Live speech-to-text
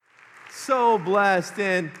So blessed.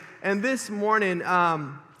 And this morning, I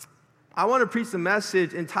want to preach a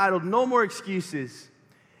message entitled No More Excuses.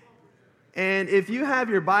 And if you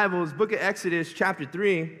have your Bibles, book of Exodus chapter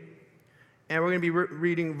 3, and we're going to be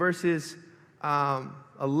reading verses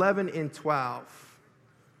 11 and 12.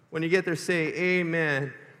 When you get there, say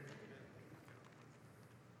amen.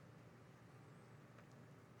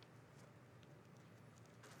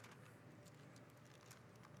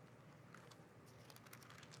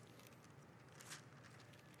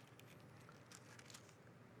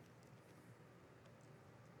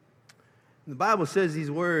 The Bible says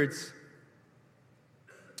these words,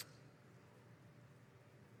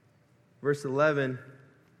 verse 11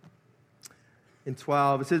 and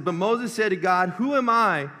 12. It says, "But Moses said to God, 'Who am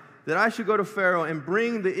I that I should go to Pharaoh and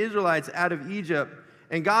bring the Israelites out of Egypt?'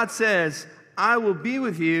 And God says, 'I will be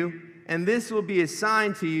with you, and this will be a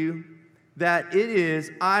sign to you that it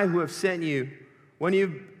is I who have sent you. When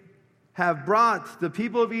you have brought the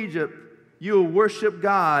people of Egypt, you will worship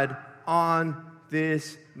God on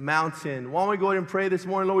this mountain.'" Why don't we go ahead and pray this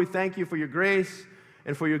morning? Lord, we thank you for your grace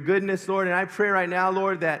and for your goodness, Lord. And I pray right now,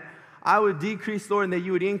 Lord, that I would decrease, Lord, and that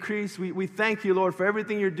you would increase. We thank you, Lord, for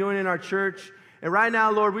everything you're doing in our church. And right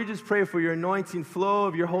now, Lord, we just pray for your anointing flow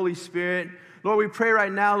of your Holy Spirit. Lord, we pray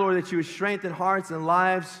right now, Lord, that you would strengthen hearts and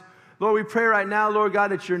lives. Lord, we pray right now, Lord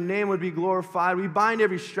God, that your name would be glorified. We bind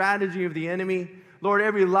every strategy of the enemy. Lord,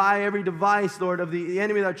 every lie, every device, Lord, of the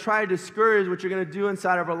enemy that tried to discourage what you're going to do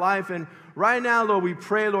inside of our life. And right now, Lord, we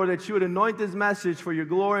pray, Lord, that you would anoint this message for your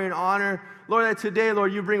glory and honor. Lord, that today,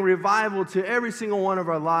 Lord, you bring revival to every single one of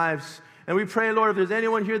our lives. And we pray, Lord, if there's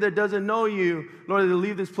anyone here that doesn't know you, Lord, they'll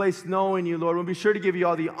leave this place knowing you, Lord. We'll be sure to give you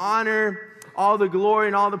all the honor, all the glory,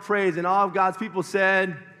 and all the praise. And all of God's people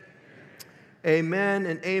said, amen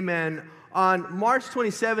and amen. On March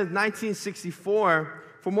 27th, 1964,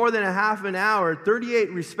 for more than a half an hour,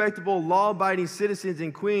 38 respectable, law-abiding citizens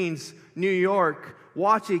in Queens, New York,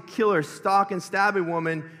 watched a killer stalk and stab a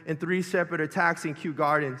woman in 3 separate attacks in Kew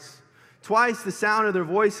Gardens. Twice, the sound of their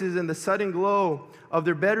voices and the sudden glow of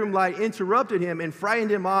their bedroom light interrupted him and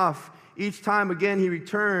frightened him off. Each time again, he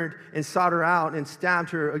returned and sought her out and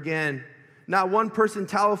stabbed her again. Not one person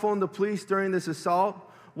telephoned the police during this assault.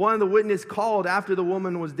 One of the witnesses called after the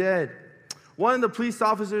woman was dead. One of the police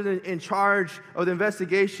officers in charge of the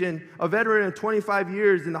investigation, a veteran of 25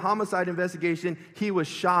 years in the homicide investigation, he was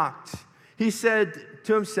shocked. He said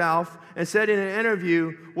to himself and said in an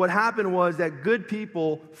interview, what happened was that good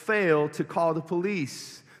people failed to call the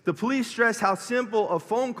police. The police stressed how simple a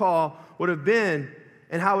phone call would have been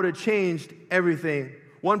and how it had changed everything.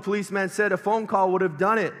 One policeman said a phone call would have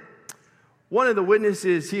done it. One of the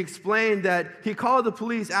witnesses, he explained that he called the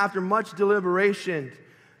police after much deliberation.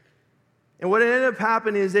 And what ended up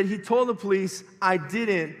happening is that he told the police, I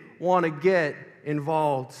didn't want to get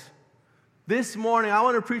involved. This morning, I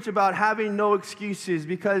want to preach about having no excuses,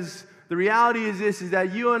 because the reality is this, is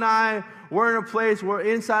that you and I, we're in a place where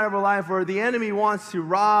inside of our life where the enemy wants to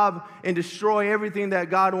rob and destroy everything that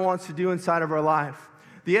God wants to do inside of our life.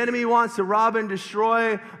 The enemy wants to rob and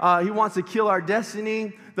destroy. He wants to kill our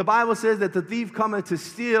destiny. The Bible says that the thief cometh to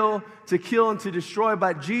steal, to kill, and to destroy,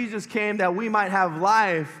 but Jesus came that we might have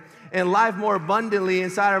life, and life more abundantly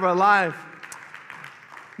inside of our life.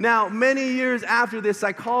 Now, many years after this,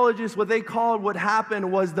 psychologists, what they called what happened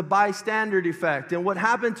was the bystander effect. And what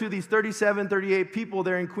happened to these 37, 38 people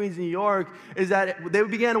there in Queens, New York, is that they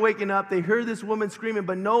began waking up. They heard this woman screaming,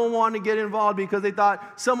 but no one wanted to get involved because they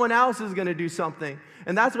thought someone else is going to do something.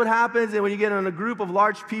 And that's what happens when you get in a group of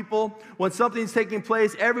large people. When something's taking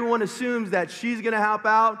place, everyone assumes that she's going to help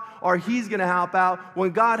out or he's going to help out,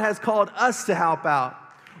 when God has called us to help out.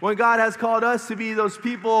 When God has called us to be those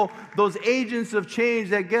people, those agents of change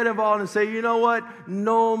that get involved and say, you know what?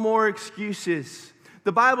 No more excuses.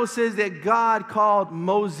 The Bible says that God called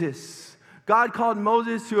Moses. God called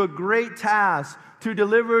Moses to a great task to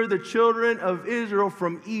deliver the children of Israel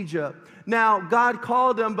from Egypt. Now, God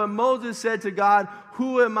called them, but Moses said to God,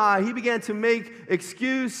 who am I? He began to make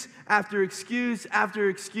excuse after excuse after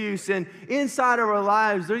excuse. And inside of our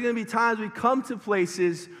lives, there are going to be times we come to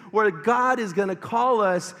places where God is going to call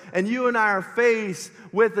us, and you and I are faced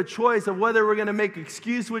with the choice of whether we're going to make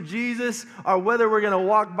excuse with Jesus or whether we're going to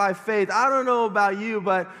walk by faith. I don't know about you,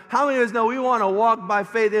 but how many of us know we want to walk by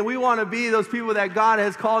faith, and we want to be those people that God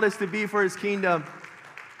has called us to be for His kingdom?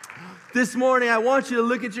 This morning, I want you to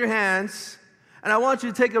look at your hands, and I want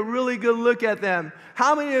you to take a really good look at them.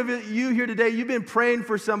 How many of you here today, you've been praying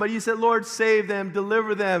for somebody? You said, Lord, save them,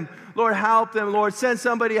 deliver them. Lord, help them. Lord, send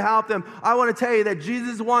somebody to help them. I want to tell you that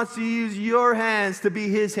Jesus wants to use your hands to be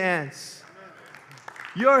His hands.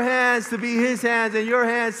 Your hands to be his hands and your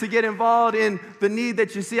hands to get involved in the need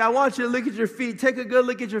that you see. I want you to look at your feet. Take a good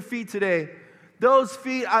look at your feet today. Those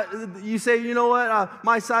feet, you say, you know what,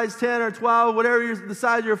 my size 10 or 12, whatever the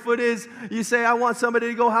size of your foot is, you say, I want somebody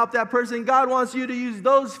to go help that person. God wants you to use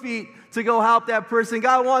those feet to go help that person.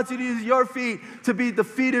 God wants you to use your feet to be the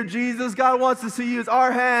feet of Jesus. God wants us to use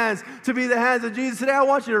our hands to be the hands of Jesus. Today, I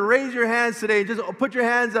want you to raise your hands today. Just put your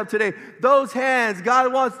hands up today. Those hands,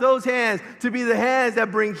 God wants those hands to be the hands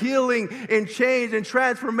that bring healing and change and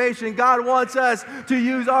transformation. God wants us to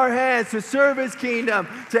use our hands to serve his kingdom,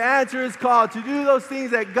 to answer his call, to do those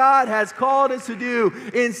things that God has called us to do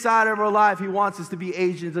inside of our life. He wants us to be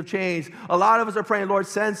agents of change. A lot of us are praying, Lord,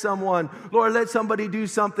 send someone. Lord, let somebody do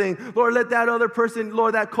something. Lord, let that other person,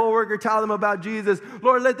 Lord, that coworker tell them about Jesus.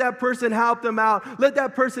 Lord, let that person help them out. Let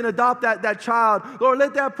that person adopt that child. Lord,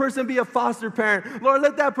 let that person be a foster parent. Lord,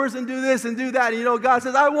 let that person do this and do that. And you know, God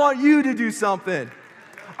says, I want you to do something.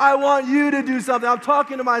 I want you to do something. I'm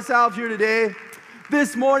talking to myself here today.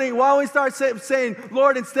 This morning, why don't we start saying,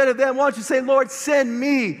 Lord, instead of them, why don't you say, Lord, send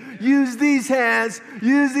me. Use these hands,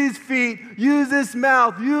 use these feet, use this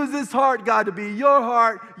mouth, use this heart, God, to be your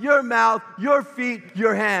heart, your mouth, your feet,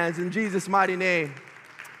 your hands, in Jesus' mighty name.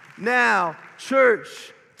 Now,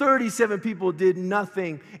 church, 37 people did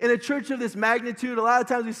nothing. In a church of this magnitude, a lot of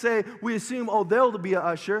times we assume, oh, they'll be an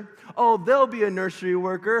usher. Oh, they'll be a nursery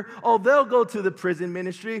worker. Oh, they'll go to the prison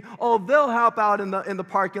ministry. Oh, they'll help out in the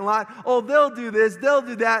parking lot. Oh, they'll do this, they'll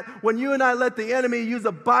do that. When you and I let the enemy use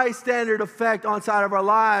a bystander effect on side of our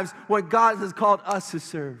lives, when God has called us to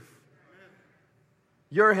serve.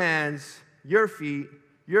 Your hands, your feet,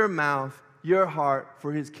 your mouth, your heart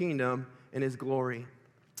for his kingdom and his glory.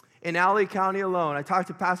 In LA County alone, I talked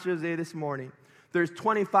to Pastor Jose this morning, there's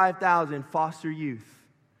 25,000 foster youth.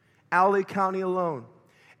 LA County alone.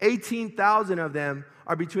 18,000 of them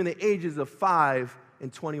are between the ages of 5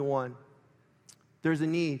 and 21. There's a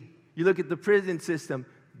need. You look at the prison system,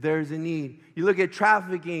 there's a need. You look at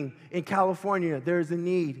trafficking in California, there's a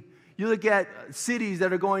need. You look at cities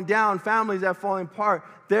that are going down, families that are falling apart,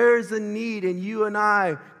 there's a need. And you and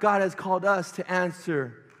I, God has called us to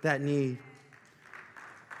answer that need.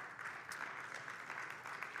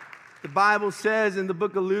 The Bible says in the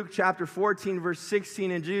book of Luke, chapter 14, verse 16,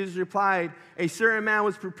 and Jesus replied, a certain man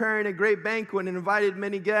was preparing a great banquet and invited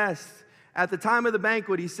many guests. At the time of the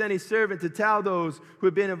banquet, he sent a servant to tell those who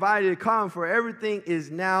had been invited to come, for everything is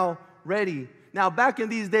now ready. Now, back in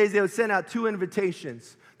these days, they would send out 2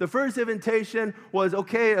 invitations. The first invitation was,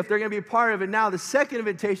 okay, if they're going to be a part of it. Now, the second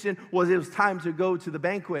invitation was it was time to go to the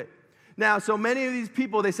banquet. Now, so many of these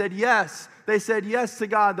people, they said yes. They said yes to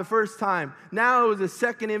God the first time. Now it was a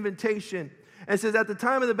second invitation. And it says, at the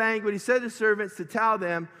time of the banquet, he said to servants to tell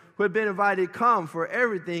them who had been invited, come, for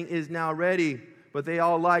everything is now ready. But they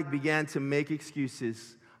all began to make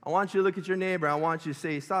excuses. I want you to look at your neighbor. I want you to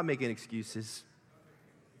say, stop making excuses.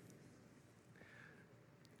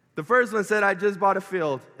 The first one said, I just bought a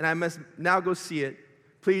field, and I must now go see it.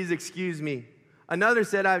 Please excuse me. Another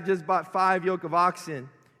said, I've just bought 5 yoke of oxen,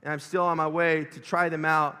 and I'm still on my way to try them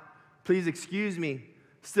out. Please excuse me.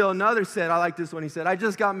 Still another said, I like this one. He said, I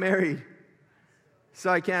just got married, so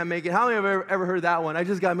I can't make it. How many have ever heard that one? I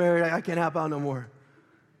just got married. I can't help out no more.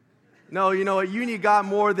 No, you know what? You need God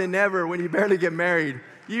more than ever when you barely get married.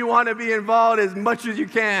 You want to be involved as much as you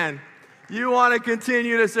can. You want to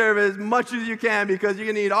continue to serve as much as you can because you're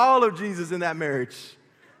going to need all of Jesus in that marriage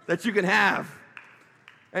that you can have.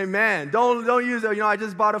 Amen. Don't use it. I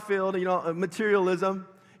just bought a field, materialism.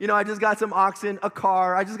 I just got some oxen, a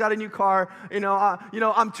car. I just got a new car.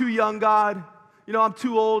 I'm too young, God. I'm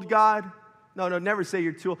too old, God. No, never say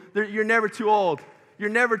you're too old. You're never too old. You're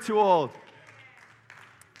never too old.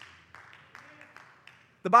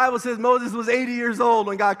 The Bible says Moses was 80 years old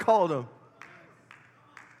when God called him.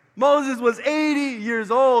 Moses was 80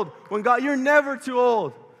 years old when God, you're never too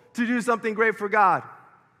old to do something great for God.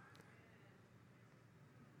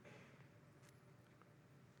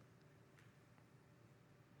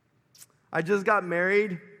 I just got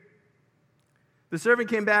married. The servant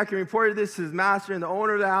came back and reported this to his master, and the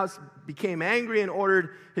owner of the house became angry and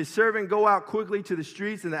ordered his servant go out quickly to the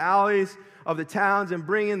streets and the alleys of the towns and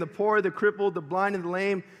bring in the poor, the crippled, the blind, and the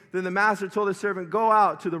lame. Then the master told the servant, go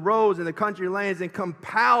out to the roads and the country lanes and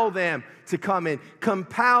compel them to come in.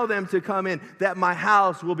 Compel them to come in, that my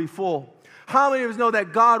house will be full. How many of us know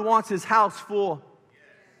that God wants his house full?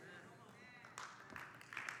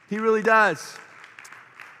 He really does.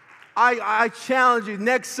 I challenge you,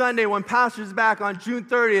 next Sunday when Pastor's back on June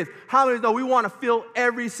 30th, how many know we want to fill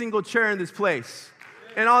every single chair in this place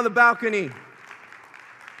and on the balcony?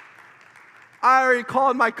 I already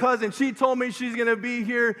called my cousin. She told me she's going to be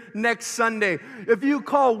here next Sunday. If you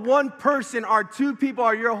call one person or two people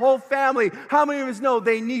or your whole family, how many of us know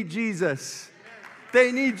they need Jesus?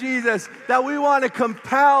 They need Jesus. That we want to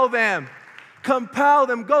compel them. Compel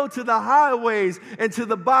them. Go to the highways and to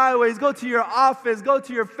the byways. Go to your office. Go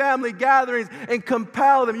to your family gatherings and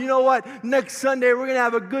compel them. You know what? Next Sunday, we're going to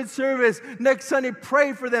have a good service. Next Sunday,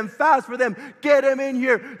 pray for them. Fast for them. Get them in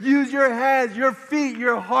here. Use your hands, your feet,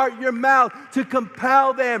 your heart, your mouth to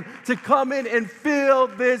compel them to come in and fill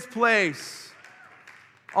this place.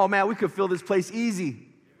 Oh, man, we could fill this place easy.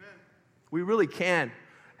 Amen. We really can.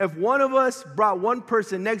 If one of us brought one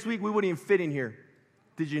person next week, we wouldn't even fit in here.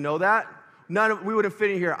 Did you know that? We wouldn't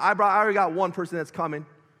fit in here. I already got one person that's coming.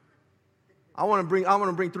 I want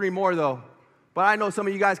to bring 3 more though. But I know some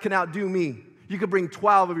of you guys can outdo me. You could bring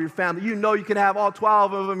 12 of your family. You know you can have all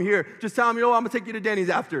 12 of them here. Just tell them, you know what, I'm going to take you to Denny's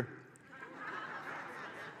after.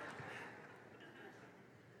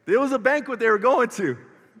 There was a banquet they were going to.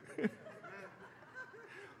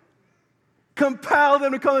 Compel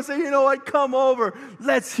them to come and say, you know what, come over.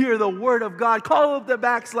 Let's hear the word of God. Call up the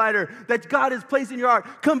backslider that God has placed in your heart.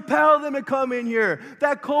 Compel them to come in here.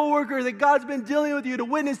 That coworker that God's been dealing with you to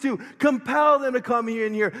witness to, compel them to come here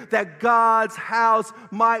in here. That God's house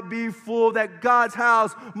might be full. That God's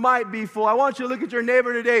house might be full. I want you to look at your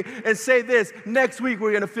neighbor today and say this: next week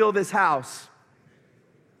we're going to fill this house.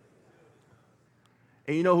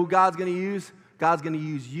 And you know who God's going to use? God's going to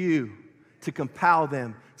use you to compel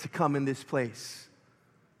them to come in this place.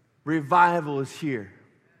 Revival is here.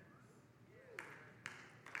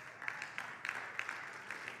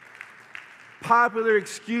 Popular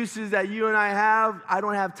excuses that you and I have: I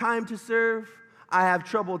don't have time to serve, I have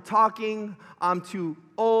trouble talking, I'm too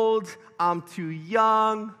old, I'm too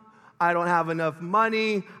young, I don't have enough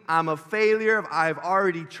money, I'm a failure, I've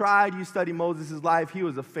already tried. You study Moses' life, he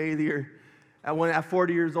was a failure. At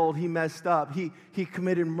 40 years old, he messed up. He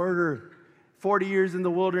committed murder. 40 years in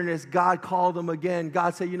the wilderness, God called him again.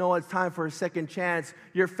 God said, you know what, it's time for a second chance.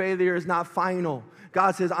 Your failure is not final.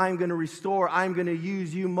 God says, I'm going to restore. I'm going to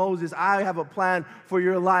use you, Moses. I have a plan for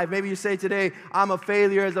your life. Maybe you say today, I'm a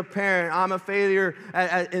failure as a parent. I'm a failure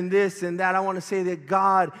in this and that. I want to say that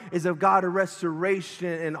God is a God of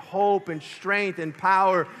restoration and hope and strength and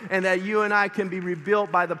power, and that you and I can be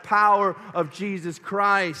rebuilt by the power of Jesus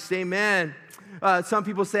Christ. Amen. Some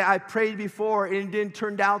people say, I prayed before and it didn't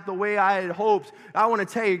turn out the way I had hoped. I want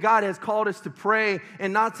to tell you, God has called us to pray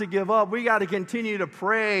and not to give up. We got to continue to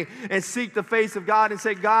pray and seek the face of God and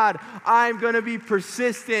say, God, I'm going to be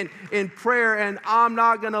persistent in prayer, and I'm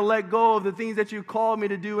not going to let go of the things that you called me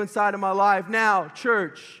to do inside of my life. Now,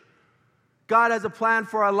 church, God has a plan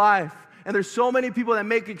for our life. And there's so many people that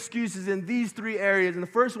make excuses in these 3 areas. And the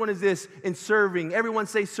first one is this: in serving. Everyone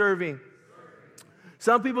say serving.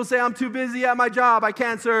 Some people say, I'm too busy at my job, I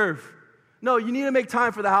can't serve. No, you need to make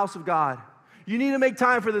time for the house of God. You need to make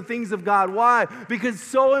time for the things of God. Why? Because it's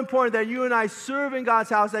so important that you and I serve in God's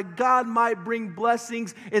house, that God might bring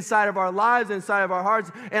blessings inside of our lives, inside of our hearts.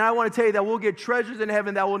 And I want to tell you that we'll get treasures in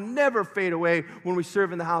heaven that will never fade away when we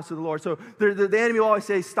serve in the house of the Lord. So the enemy will always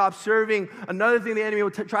say, stop serving. Another thing the enemy will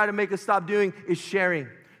try to make us stop doing is sharing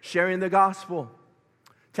the gospel,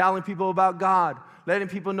 telling people about God, letting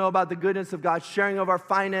people know about the goodness of God, sharing of our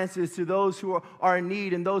finances to those who are in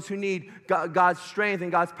need and those who need God's strength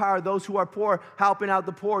and God's power, those who are poor, helping out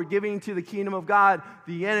the poor, giving to the kingdom of God.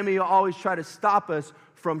 The enemy will always try to stop us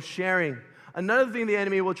from sharing. Another thing the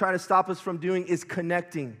enemy will try to stop us from doing is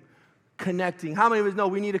connecting. How many of us know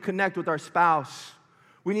we need to connect with our spouse?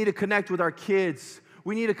 We need to connect with our kids.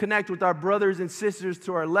 We need to connect with our brothers and sisters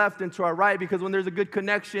to our left and to our right, because when there's a good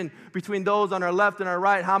connection between those on our left and our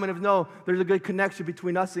right, how many of us know there's a good connection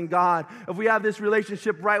between us and God? If we have this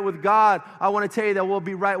relationship right with God, I want to tell you that we'll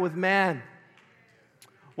be right with man.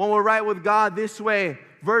 When we're right with God this way,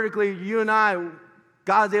 vertically, you and I,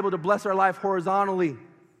 God's able to bless our life horizontally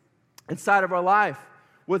inside of our life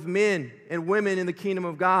with men and women in the kingdom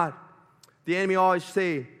of God. The enemy always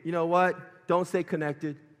say, you know what? Don't stay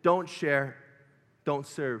connected. Don't share. Don't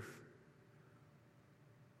serve.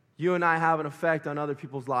 You and I have an effect on other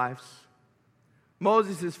people's lives.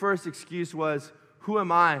 Moses' first excuse was, who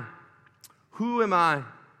am I? Who am I?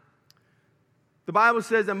 The Bible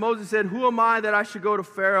says that Moses said, who am I that I should go to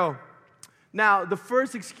Pharaoh? Now, the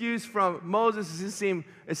first excuse from Moses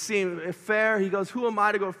seemed fair. He goes, who am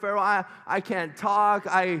I to go to Pharaoh? I can't talk.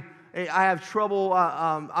 I have trouble.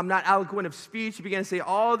 I'm not eloquent of speech. He began to say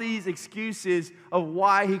all these excuses of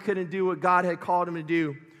why he couldn't do what God had called him to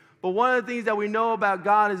do. But one of the things that we know about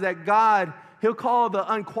God is that God, he'll call the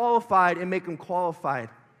unqualified and make them qualified.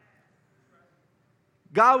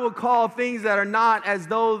 God will call things that are not as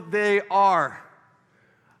though they are.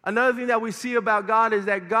 Another thing that we see about God is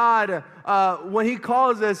that God, when He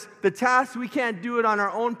calls us, the task, we can't do it on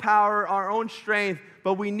our own power, our own strength,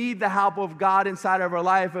 but we need the help of God inside of our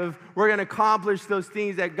life if we're going to accomplish those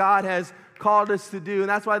things that God has called us to do. And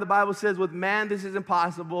that's why the Bible says, with man this is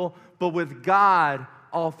impossible, but with God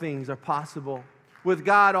all things are possible. With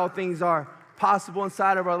God all things are possible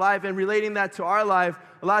inside of our life. And relating that to our life,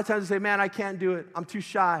 a lot of times we say, man, I can't do it. I'm too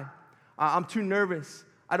shy. I'm too nervous.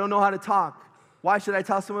 I don't know how to talk. Why should I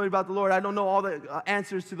tell somebody about the Lord? I don't know all the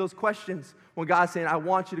answers to those questions. When God's saying, I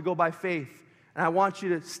want you to go by faith, and I want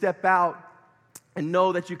you to step out and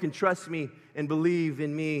know that you can trust me and believe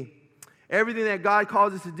in me. Everything that God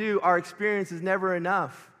calls us to do, our experience is never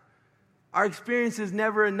enough. Our experience is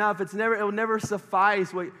never enough. It will never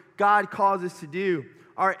suffice what God calls us to do.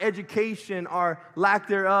 Our education, our lack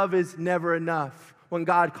thereof is never enough when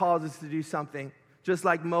God calls us to do something. Just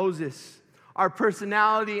like Moses. Our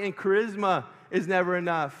personality and charisma is never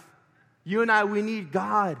enough. You and I, we need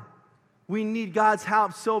God. We need God's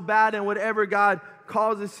help so bad in whatever God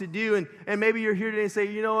calls us to do. And maybe you're here today and say,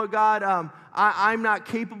 you know what, God, I'm not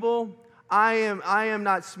capable. I am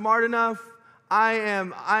not smart enough.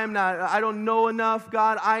 I don't know enough,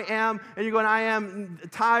 God. I am. And you're going, I am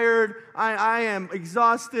tired. I am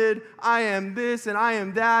exhausted. I am this and I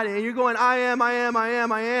am that. And you're going, I am.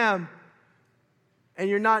 And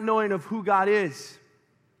you're not knowing of who God is.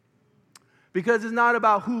 Because it's not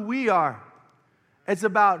about who we are. It's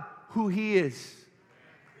about who He is.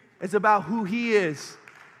 It's about who He is.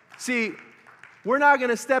 See, we're not going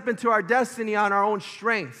to step into our destiny on our own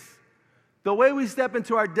strength. The way we step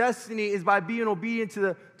into our destiny is by being obedient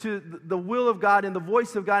to the will of God and the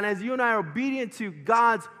voice of God. And as you and I are obedient to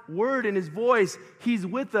God's word and His voice, He's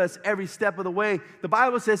with us every step of the way. The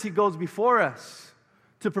Bible says He goes before us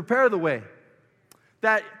to prepare the way.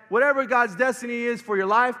 That whatever God's destiny is for your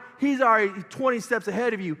life, He's already 20 steps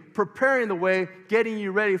ahead of you, preparing the way, getting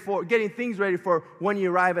things ready for when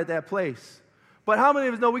you arrive at that place. But how many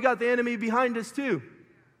of us know we got the enemy behind us too?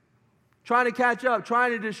 Trying to catch up,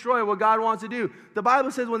 trying to destroy what God wants to do. The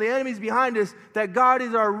Bible says when the enemy's behind us, that God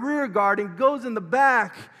is our rear guard and goes in the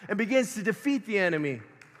back and begins to defeat the enemy.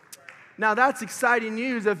 Now that's exciting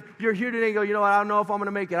news. If you're here today and go, you know what, I don't know if I'm going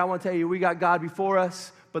to make it. I want to tell you, we got God before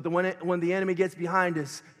us. But when the enemy gets behind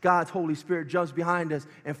us, God's Holy Spirit jumps behind us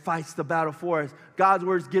and fights the battle for us. God's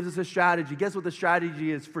words gives us a strategy. Guess what the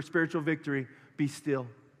strategy is for spiritual victory? Be still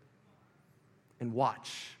and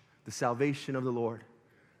watch the salvation of the Lord.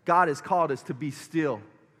 God has called us to be still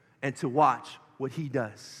and to watch what He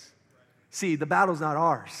does. See, the battle's not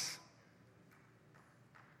ours.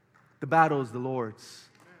 The battle is the Lord's.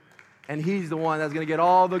 And He's the one that's going to get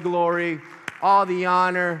all the glory, all the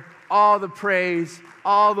honor, all the praise,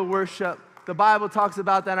 all the worship. The Bible talks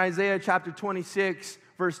about that in Isaiah chapter 26,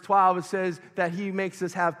 verse 12. It says that He makes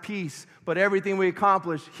us have peace, but everything we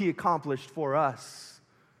accomplish, He accomplished for us.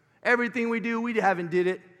 Everything we do, we haven't did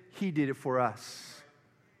it. He did it for us.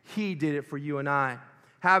 He did it for you and I.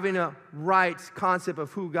 Having a right concept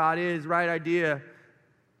of who God is, right idea,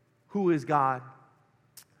 who is God.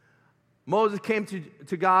 Moses came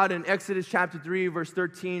to God in Exodus chapter 3, verse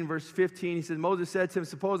 13, verse 15. He says, Moses said to him,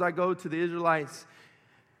 suppose I go to the Israelites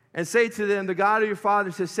and say to them, the God of your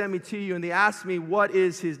fathers has sent me to you, and they ask me, what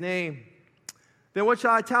is His name? Then what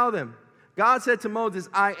shall I tell them? God said to Moses,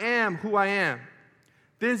 I am who I am.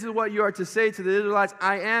 This is what you are to say to the Israelites,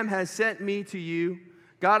 I am has sent me to you.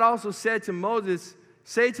 God also said to Moses,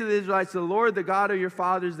 say to the Israelites, the Lord, the God of your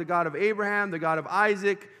fathers, the God of Abraham, the God of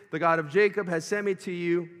Isaac, the God of Jacob has sent me to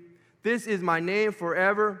you. This is my name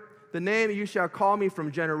forever, the name you shall call me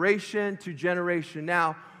from generation to generation.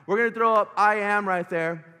 Now, we're going to throw up I am right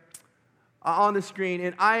there on the screen.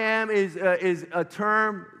 And I am is a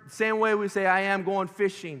term, same way we say I am going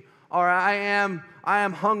fishing, or I am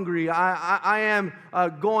hungry, I am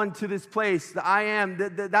going to this place. The I am,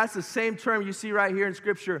 that's the same term you see right here in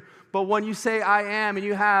Scripture. But when you say I am and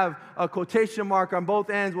you have a quotation mark on both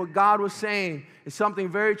ends, what God was saying is something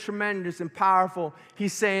very tremendous and powerful.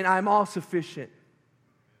 He's saying, I'm all sufficient.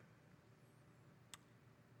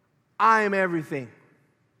 I am everything.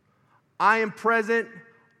 I am present,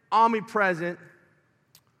 omnipresent.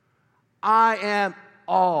 I am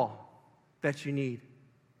all that you need.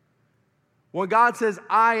 When God says,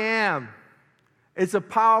 I am, it's a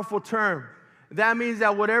powerful term. That means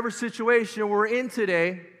that whatever situation we're in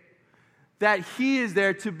today, that He is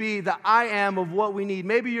there to be the I am of what we need.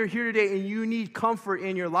 Maybe you're here today and you need comfort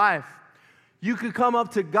in your life. You could come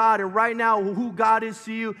up to God, and right now, who God is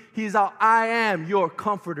to you, He's our I am your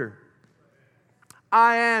comforter.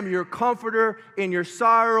 I am your comforter in your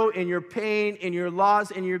sorrow, in your pain, in your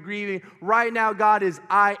loss, in your grieving. Right now, God is,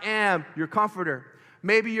 I am your comforter.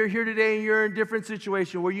 Maybe you're here today and you're in a different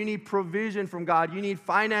situation where you need provision from God. You need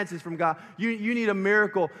finances from God. You need a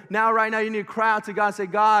miracle. Right now, you need to cry out to God and say,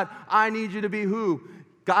 God, I need you to be who?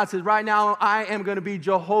 God says, right now, I am going to be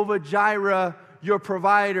Jehovah Jireh, your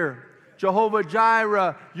provider. Jehovah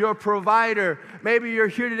Jireh, your provider. Maybe you're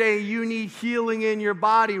here today and you need healing in your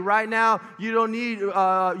body. Right now, you don't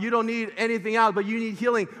need anything else, but you need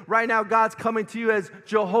healing. Right now, God's coming to you as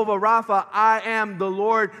Jehovah Rapha. I am the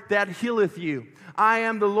Lord that healeth you. I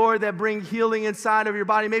am the Lord that brings healing inside of your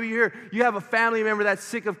body. Maybe you have a family member that's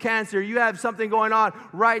sick of cancer. You have something going on.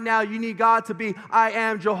 Right now, you need God to be, I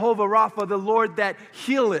am Jehovah Rapha, the Lord that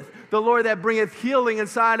healeth, the Lord that bringeth healing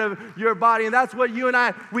inside of your body. And that's what you and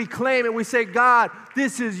I, we claim and we say, God,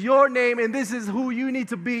 this is your name and this is who you need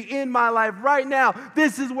to be in my life right now.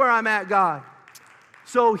 This is where I'm at, God.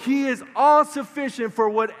 So he is all sufficient for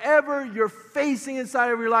whatever you're facing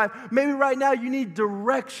inside of your life. Maybe right now you need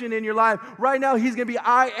direction in your life. Right now he's going to be,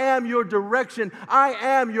 I am your direction. I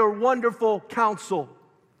am your wonderful counsel.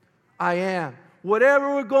 I am.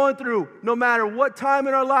 Whatever we're going through, no matter what time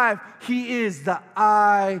in our life, he is the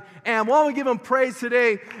I am. Why don't we give him praise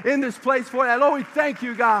today in this place for that? Lord, we thank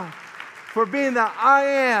you, God, for being the I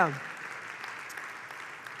am.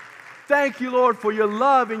 Thank you, Lord, for your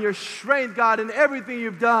love and your strength, God, and everything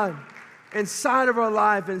you've done inside of our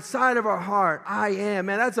life, inside of our heart. I am.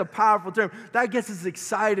 Man, that's a powerful term. That gets us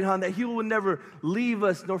excited, that he will never leave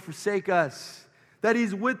us nor forsake us, that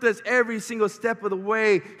he's with us every single step of the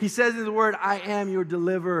way. He says in his word, I am your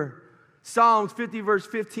deliverer. Psalms 50, verse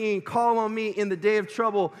 15, call on me in the day of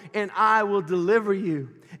trouble, and I will deliver you,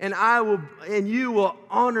 and you will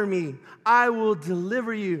honor me. I will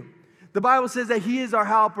deliver you. The Bible says that he is our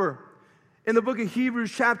helper. In the book of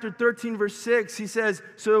Hebrews chapter 13, verse 6, he says,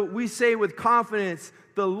 so we say with confidence,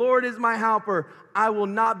 the Lord is my helper. I will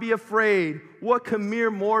not be afraid. What can mere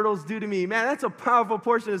mortals do to me? Man, that's a powerful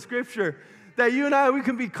portion of Scripture. That you and I, we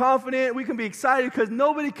can be confident, we can be excited because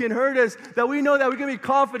nobody can hurt us. That we know that we can be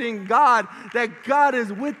confident in God, that God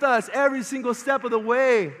is with us every single step of the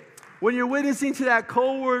way. When you're witnessing to that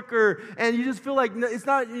coworker and you just feel like it's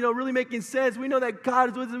not, really making sense, we know that God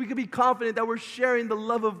is with us. We can be confident that we're sharing the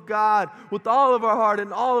love of God with all of our heart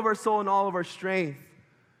and all of our soul and all of our strength.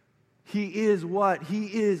 He is what? He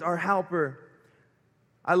is our helper.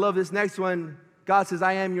 I love this next one. God says,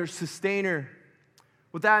 I am your sustainer.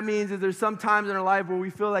 What that means is there's some times in our life where we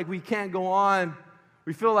feel like we can't go on.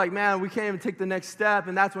 We feel like, man, we can't even take the next step,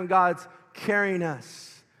 and that's when God's carrying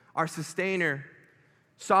us, our sustainer.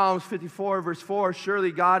 Psalms 54, verse 4,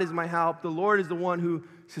 surely God is my help. The Lord is the one who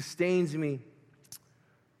sustains me.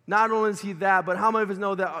 Not only is he that, but how many of us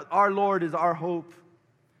know that our Lord is our hope?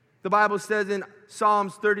 The Bible says in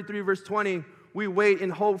Psalms 33, verse 20, we wait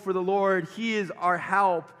in hope for the Lord. He is our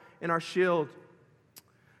help and our shield.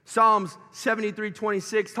 Psalms 73,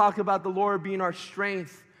 26 talks about the Lord being our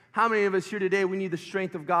strength. How many of us here today, we need the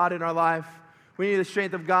strength of God in our life? We need the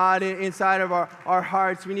strength of God inside of our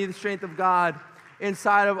hearts. We need the strength of God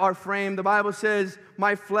inside of our frame. The Bible says,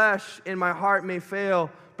 my flesh and my heart may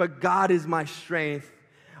fail, but God is my strength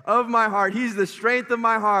of my heart. He's the strength of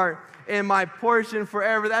my heart and my portion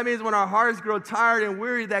forever. That means when our hearts grow tired and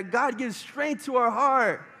weary, that God gives strength to our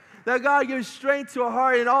heart. That God gives strength to our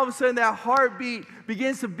heart, and all of a sudden that heartbeat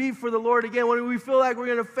begins to beat for the Lord again. When we feel like we're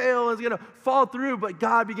going to fail and it's going to fall through, but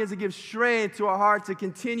God begins to give strength to our heart to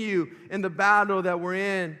continue in the battle that we're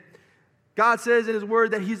in. God says in his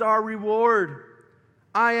word that he's our reward.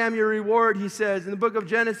 I am your reward, he says. In the book of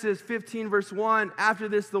Genesis 15, verse 1, after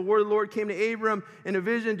this, the word of the Lord came to Abram in a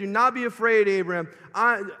vision. Do not be afraid, Abram.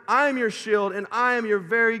 I am your shield, and I am your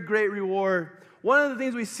very great reward. One of the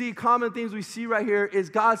things we see, common things we see right here is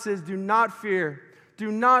God says, do not fear.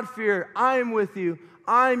 Do not fear. I am with you.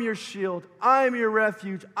 I am your shield. I am your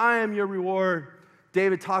refuge. I am your reward.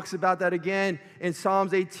 David talks about that again in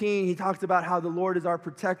Psalms 18. He talks about how the Lord is our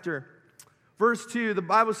protector. Verse 2, the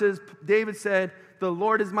Bible says, David said, the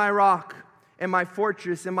Lord is my rock and my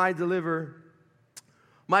fortress and my deliverer.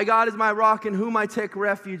 My God is my rock in whom I take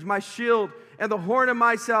refuge, my shield and the horn of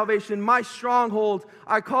my salvation, my stronghold.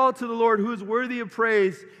 I call to the Lord who is worthy of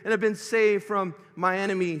praise and have been saved from my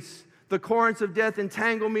enemies. The cords of death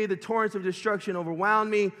entangle me, the torrents of destruction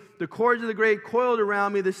overwhelm me. The cords of the grave coiled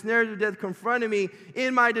around me, the snares of death confronted me.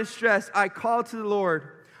 In my distress, I called to the Lord.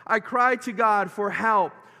 I cried to God for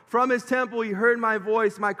help. From his temple, he heard my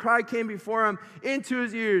voice. My cry came before him into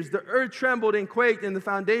his ears. The earth trembled and quaked, and the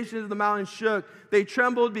foundations of the mountains shook. They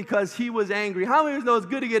trembled because he was angry. How many of you know it's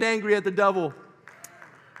good to get angry at the devil?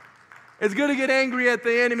 It's good to get angry at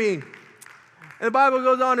the enemy. And the Bible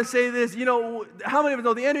goes on to say this, how many of us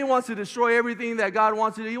know the enemy wants to destroy everything that God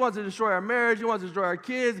wants to do? He wants to destroy our marriage. He wants to destroy our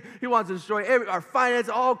kids. He wants to destroy our finance,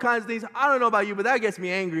 all kinds of things. I don't know about you, but that gets me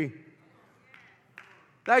angry.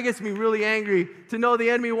 That gets me really angry to know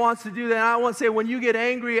the enemy wants to do that. And I want to say, when you get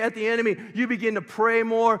angry at the enemy, you begin to pray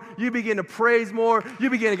more. You begin to praise more.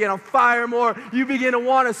 You begin to get on fire more. You begin to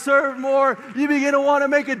want to serve more. You begin to want to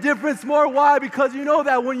make a difference more. Why? Because you know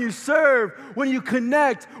that when you serve, when you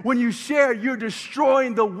connect, when you share, you're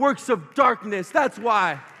destroying the works of darkness. That's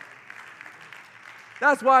why.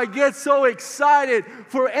 That's why I get so excited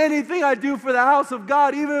for anything I do for the house of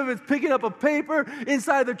God, even if it's picking up a paper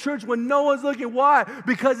inside the church when no one's looking. Why?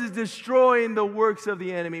 Because it's destroying the works of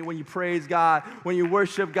the enemy. When you praise God, when you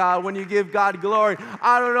worship God, when you give God glory.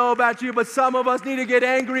 I don't know about you, but some of us need to get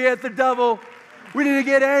angry at the devil. We need to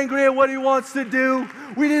get angry at what he wants to do.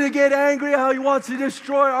 We need to get angry at how he wants to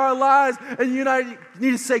destroy our lives. And you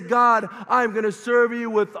need to say, God, I'm going to serve you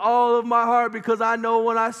with all of my heart, because I know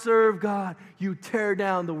when I serve God, you tear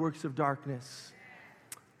down the works of darkness.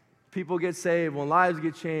 People get saved, when lives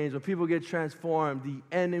get changed, when people get transformed, the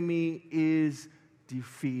enemy is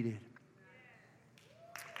defeated.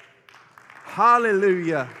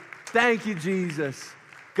 Hallelujah. Thank you, Jesus.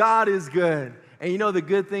 God is good. And the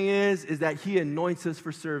good thing is that he anoints us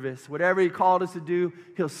for service. Whatever he called us to do,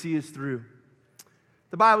 he'll see us through.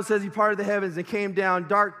 The Bible says he parted the heavens and came down.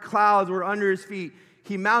 Dark clouds were under his feet.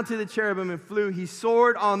 He mounted the cherubim and flew. He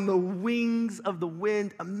soared on the wings of the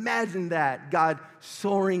wind. Imagine that, God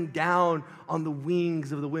soaring down on the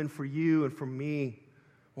wings of the wind for you and for me.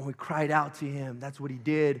 When we cried out to him, that's what he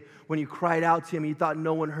did. When you cried out to him, you thought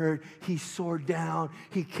no one heard. He soared down.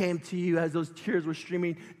 He came to you as those tears were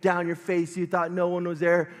streaming down your face. You thought no one was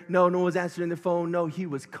there. No one was answering the phone. No, he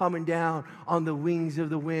was coming down on the wings of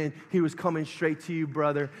the wind. He was coming straight to you,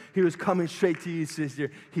 brother. He was coming straight to you, sister.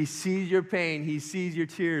 He sees your pain. He sees your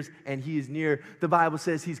tears, and he is near. The Bible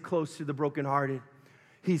says he's close to the brokenhearted.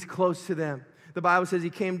 He's close to them. The Bible says he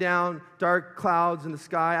came down, dark clouds in the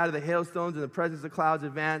sky, out of the hailstones, in the presence of clouds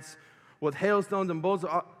advanced. With hailstones and bolts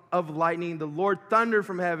of lightning, the Lord thundered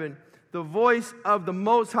from heaven. The voice of the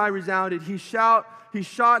Most High resounded. He shot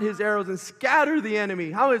his arrows and scattered the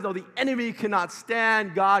enemy. How many know the enemy cannot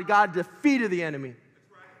stand God? God defeated the enemy.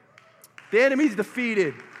 The enemy's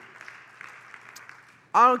defeated.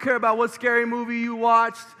 I don't care about what scary movie you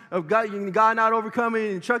watched of God not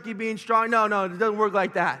overcoming and Chucky being strong. No, it doesn't work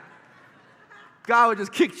like that. God would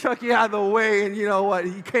just kick Chucky out of the way, and you know what?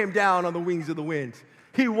 He came down on the wings of the wind.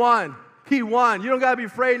 He won. He won. You don't got to be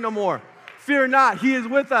afraid no more. Fear not. He is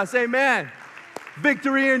with us. Amen.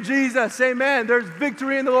 Victory in Jesus. Amen. There's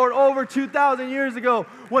victory in the Lord. Over 2,000 years ago,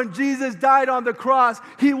 when Jesus died on the cross,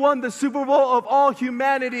 he won the Super Bowl of all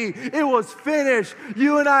humanity. It was finished.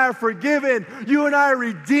 You and I are forgiven. You and I are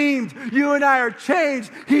redeemed. You and I are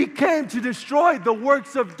changed. He came to destroy the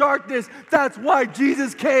works of darkness. That's why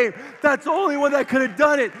Jesus came. That's the only one that could have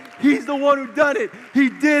done it. He's the one who done it. He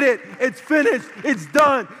did it. It's finished. It's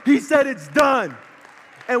done. He said it's done.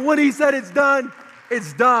 And when he said it's done,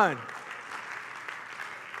 it's done.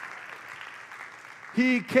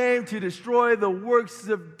 He came to destroy the works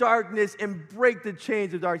of darkness and break the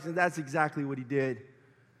chains of darkness. And that's exactly what he did.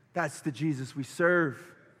 That's the Jesus we serve.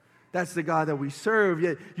 That's the God that we serve.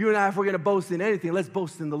 Yet you and I, if we're going to boast in anything, let's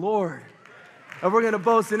boast in the Lord. If we're going to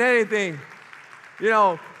boast in anything,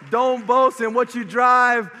 don't boast in what you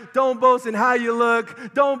drive. Don't boast in how you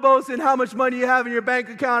look. Don't boast in how much money you have in your bank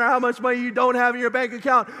account or how much money you don't have in your bank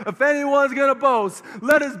account. If anyone's going to boast,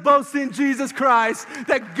 let us boast in Jesus Christ,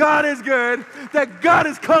 that God is good, that God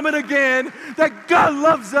is coming again, that God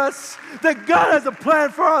loves us, that God has a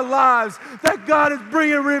plan for our lives, that God is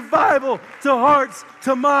bringing revival to hearts,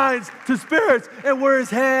 to minds, to spirits, and where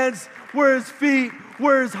his hands, where his feet,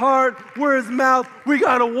 where his heart, where his mouth, we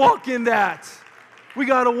got to walk in that. We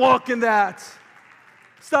got to walk in that.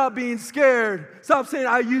 Stop being scared. Stop saying,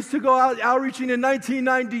 I used to go out outreaching in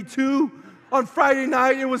 1992 on Friday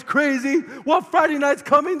night. It was crazy. Well, Friday night's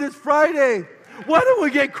coming this Friday. Why don't we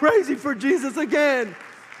get crazy for Jesus again?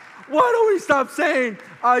 Why don't we stop saying,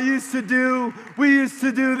 we used to do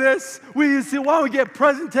this, why don't we get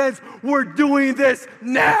present tense? We're doing this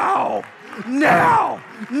now. Now.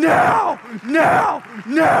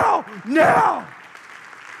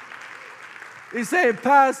 He's saying,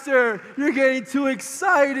 Pastor, you're getting too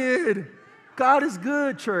excited. God is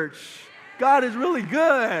good, church. God is really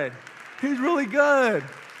good. He's really good.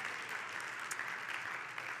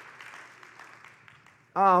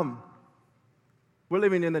 We're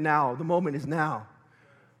living in the now. The moment is now.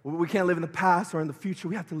 We can't live in the past or in the future.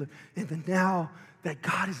 We have to live in the now, that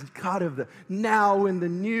God is God of the now and the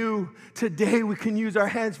new. Today we can use our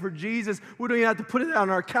hands for Jesus. We don't even have to put it on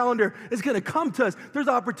our calendar. It's going to come to us. There's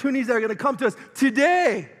opportunities that are going to come to us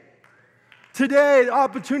today. Today,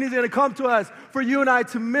 opportunities are going to come to us for you and I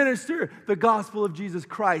to minister the gospel of Jesus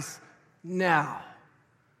Christ now.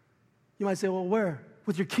 You might say, well, where?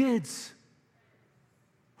 With your kids.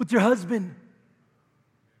 With your husband.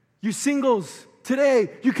 You singles. Today,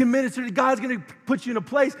 you can minister. God's going to put you in a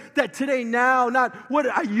place that today, now, not what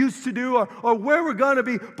I used to do or where we're going to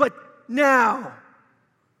be, but now,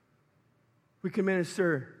 we can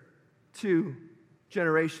minister to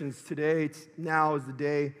generations today. Now is the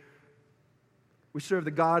day. We serve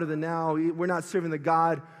the God of the now. We're not serving the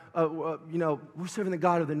God we're serving the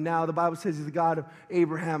God of the now. The Bible says He's the God of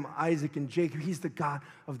Abraham, Isaac, and Jacob. He's the God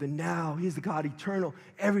of the now. He's the God eternal.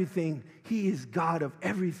 Everything. He is God of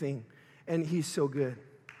everything. And He's so good.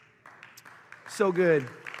 So good.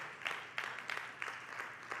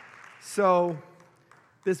 So,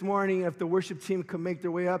 this morning, if the worship team could make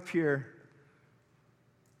their way up here,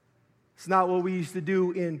 it's not what we used to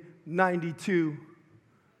do in 92.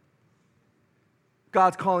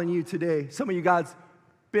 God's calling you today. Some of you, God's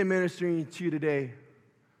been ministering to you today.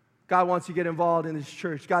 God wants you to get involved in this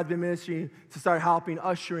church. God's been ministering to start helping,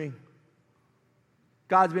 ushering.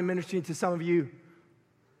 God's been ministering to some of you.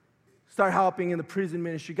 Start helping in the prison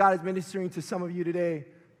ministry. God is ministering to some of you today.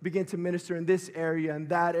 Begin to minister in this area and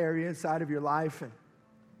that area inside of your life. And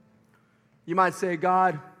you might say,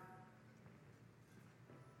 God,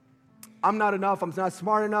 I'm not enough. I'm not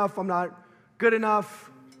smart enough. I'm not good enough.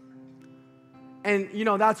 And,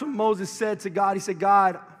 that's what Moses said to God. He said,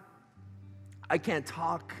 God, I can't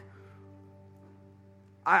talk.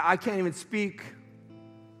 I can't even speak.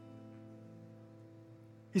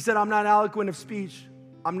 He said, I'm not eloquent of speech.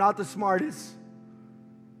 I'm not the smartest.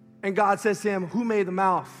 And God says to him, who made the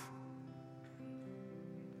mouth?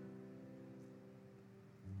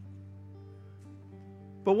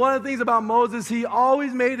 But one of the things about Moses, he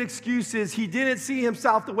always made excuses. He didn't see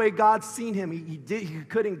himself the way God seen him. He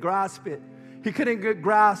couldn't grasp it. He couldn't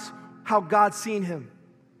grasp how God seen him.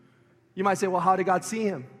 You might say, well, how did God see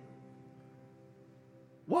him?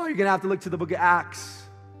 Well, you're going to have to look to the book of Acts.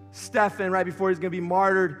 Stephen, right before he's going to be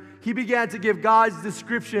martyred, he began to give God's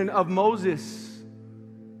description of Moses.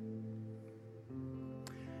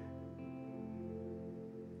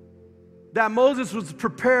 That Moses was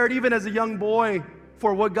prepared even as a young boy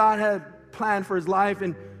for what God had planned for his life.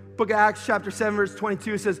 In book of Acts chapter 7 verse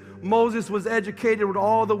 22, it says, Moses was educated with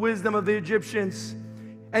all the wisdom of the Egyptians,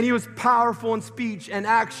 and he was powerful in speech and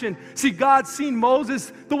action. See, God seen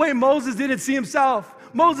Moses the way Moses didn't see himself.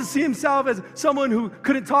 Moses see himself as someone who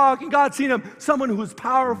couldn't talk, and God seen him someone who was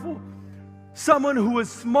powerful, someone who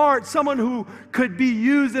was smart, someone who could be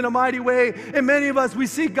used in a mighty way. And many of us, we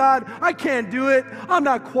see God, I can't do it. I'm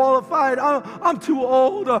not qualified. I'm too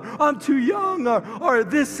old, or I'm too young, or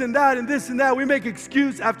this and that and this and that. We make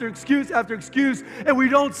excuse after excuse after excuse, and we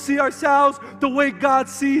don't see ourselves the way God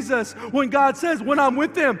sees us. When God says, when I'm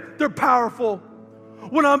with them, they're powerful.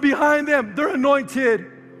 When I'm behind them, they're anointed.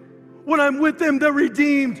 When I'm with them, they're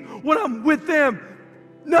redeemed. When I'm with them,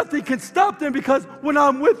 nothing can stop them, because when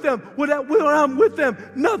I'm with them,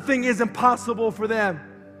 nothing is impossible for them.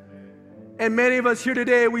 And many of us here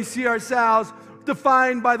today, we see ourselves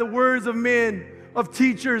defined by the words of men, of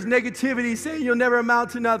teachers, negativity, saying you'll never amount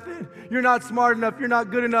to nothing. You're not smart enough. You're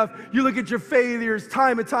not good enough. You look at your failures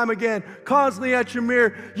time and time again, constantly at your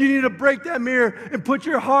mirror. You need to break that mirror and put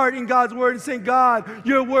your heart in God's word and say, God,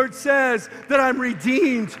 your word says that I'm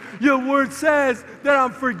redeemed. Your word says that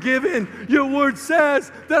I'm forgiven. Your word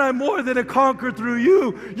says that I'm more than a conqueror through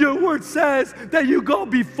you. Your word says that you go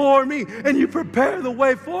before me and you prepare the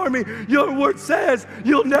way for me. Your word says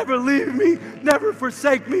you'll never leave me, never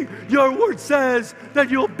forsake me. Your word says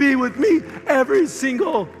that you'll be with me every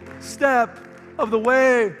single step of the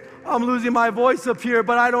way. I'm losing my voice up here,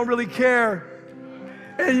 but I don't really care.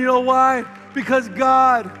 And you know why? Because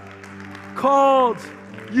God called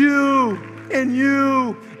you and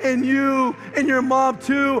you and you and your mom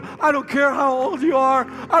too. I don't care how old you are.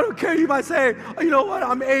 I don't care. You might say, you know what?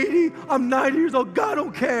 I'm 80. I'm 90 years old. God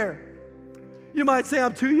don't care. You might say,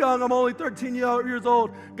 I'm too young. I'm only 13 years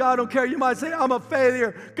old. God don't care. You might say, I'm a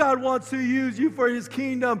failure. God wants to use you for His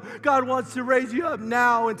kingdom. God wants to raise you up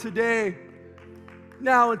now and today.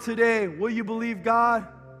 Now and today. Will you believe God?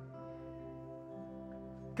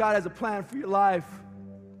 God has a plan for your life.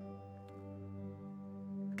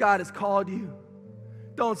 God has called you.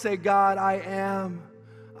 Don't say, God,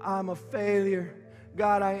 I'm a failure.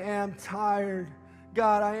 God, I am tired.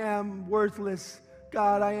 God, I am worthless.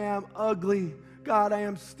 God, I am ugly. God, I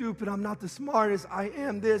am stupid. I'm not the smartest. I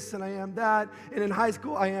am this and I am that. And in high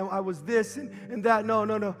school, I was this and that.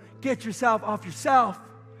 No. Get yourself off yourself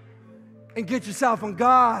and get yourself on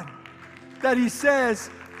God. That He says,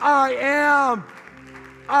 I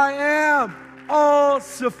am all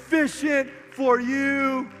sufficient for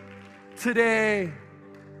you today.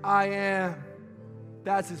 I am.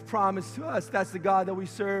 That's His promise to us. That's the God that we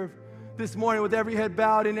serve. This morning, with every head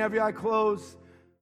bowed and every eye closed,